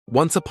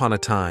Once upon a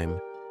time,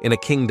 in a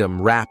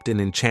kingdom wrapped in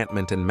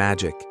enchantment and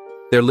magic,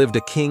 there lived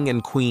a king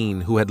and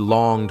queen who had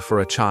longed for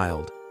a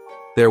child.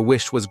 Their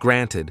wish was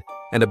granted,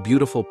 and a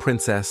beautiful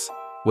princess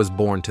was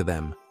born to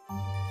them.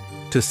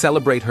 To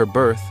celebrate her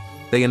birth,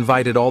 they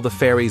invited all the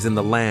fairies in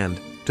the land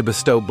to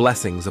bestow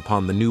blessings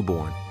upon the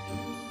newborn.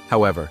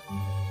 However,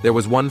 there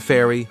was one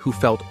fairy who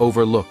felt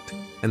overlooked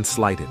and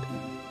slighted.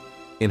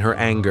 In her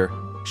anger,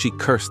 she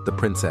cursed the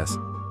princess,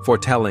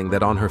 foretelling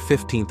that on her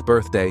 15th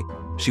birthday,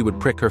 she would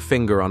prick her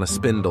finger on a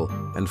spindle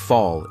and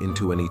fall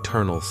into an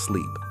eternal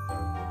sleep.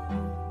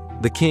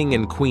 The king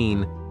and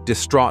queen,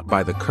 distraught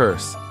by the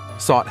curse,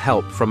 sought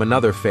help from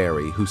another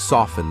fairy who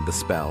softened the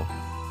spell.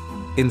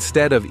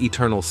 Instead of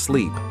eternal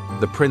sleep,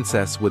 the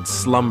princess would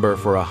slumber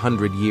for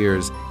 100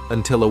 years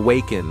until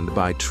awakened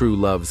by true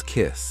love's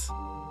kiss.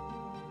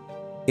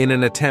 In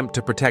an attempt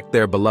to protect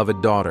their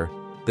beloved daughter,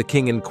 the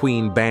king and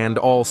queen banned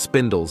all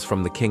spindles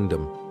from the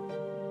kingdom.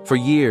 For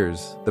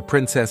years, the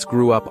princess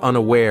grew up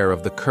unaware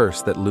of the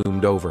curse that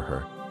loomed over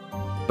her.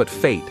 But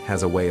fate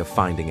has a way of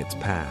finding its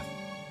path.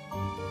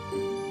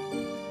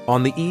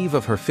 On the eve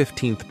of her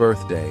 15th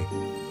birthday,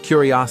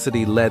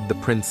 curiosity led the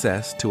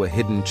princess to a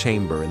hidden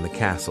chamber in the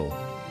castle,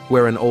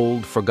 where an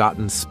old,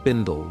 forgotten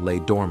spindle lay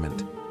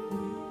dormant.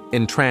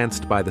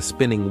 Entranced by the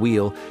spinning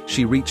wheel,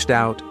 she reached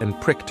out and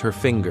pricked her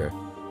finger,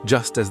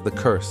 just as the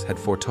curse had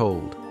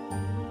foretold.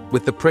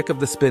 With the prick of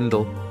the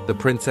spindle, the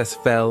princess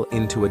fell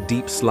into a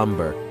deep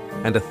slumber,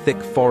 and a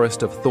thick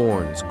forest of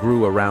thorns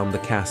grew around the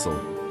castle,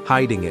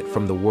 hiding it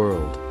from the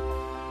world.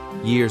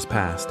 Years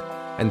passed,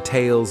 and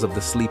tales of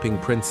the sleeping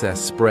princess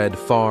spread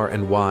far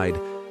and wide,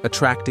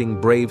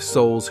 attracting brave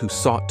souls who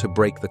sought to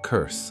break the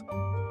curse.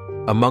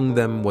 Among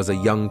them was a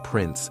young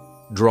prince,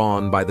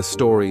 drawn by the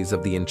stories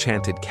of the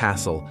enchanted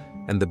castle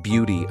and the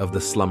beauty of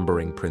the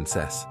slumbering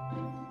princess.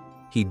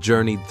 He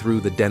journeyed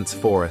through the dense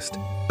forest,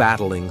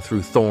 battling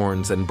through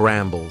thorns and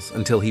brambles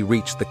until he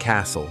reached the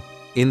castle.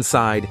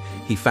 Inside,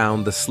 he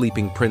found the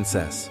sleeping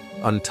princess,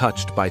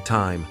 untouched by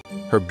time,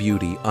 her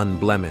beauty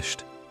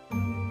unblemished.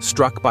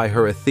 Struck by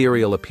her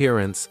ethereal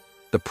appearance,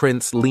 the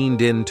prince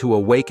leaned in to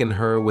awaken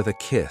her with a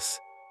kiss,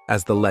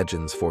 as the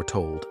legends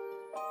foretold.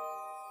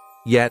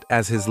 Yet,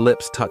 as his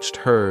lips touched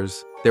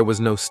hers, there was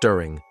no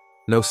stirring,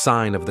 no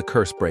sign of the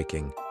curse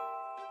breaking.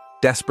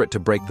 Desperate to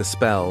break the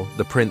spell,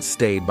 the prince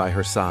stayed by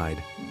her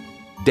side.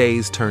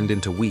 Days turned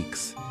into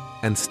weeks,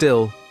 and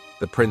still,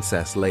 the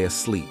princess lay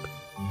asleep,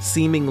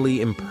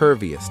 seemingly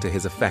impervious to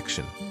his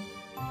affection.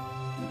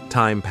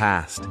 Time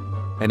passed,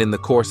 and in the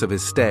course of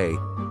his stay,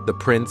 the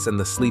prince and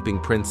the sleeping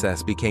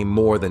princess became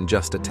more than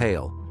just a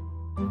tale.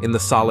 In the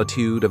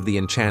solitude of the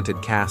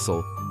enchanted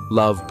castle,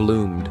 love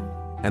bloomed,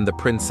 and the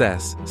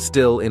princess,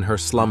 still in her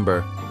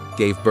slumber,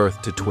 gave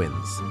birth to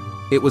twins.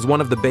 It was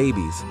one of the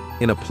babies,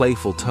 in a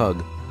playful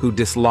tug, who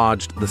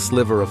dislodged the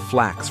sliver of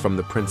flax from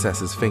the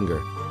princess's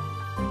finger.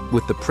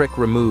 With the prick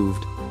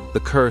removed, the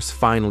curse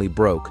finally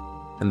broke,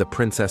 and the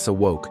princess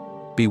awoke,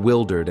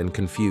 bewildered and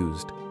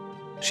confused.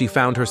 She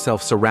found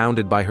herself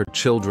surrounded by her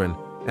children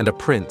and a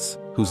prince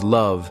whose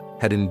love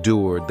had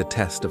endured the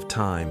test of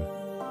time.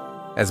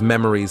 As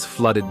memories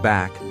flooded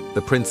back,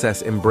 the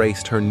princess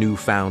embraced her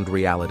newfound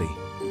reality.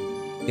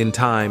 In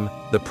time,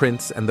 the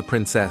prince and the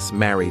princess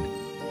married,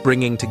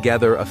 bringing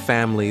together a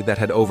family that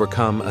had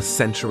overcome a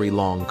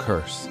century-long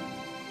curse.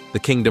 The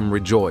kingdom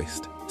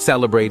rejoiced,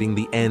 celebrating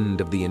the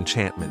end of the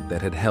enchantment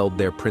that had held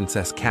their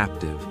princess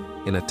captive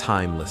in a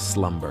timeless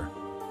slumber.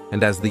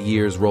 And as the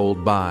years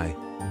rolled by,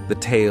 the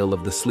tale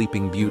of the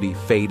sleeping beauty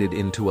faded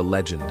into a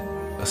legend,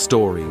 a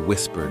story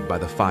whispered by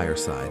the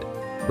fireside,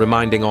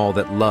 reminding all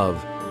that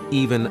love,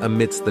 even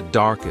amidst the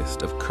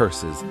darkest of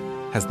curses,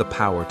 has the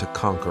power to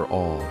conquer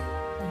all.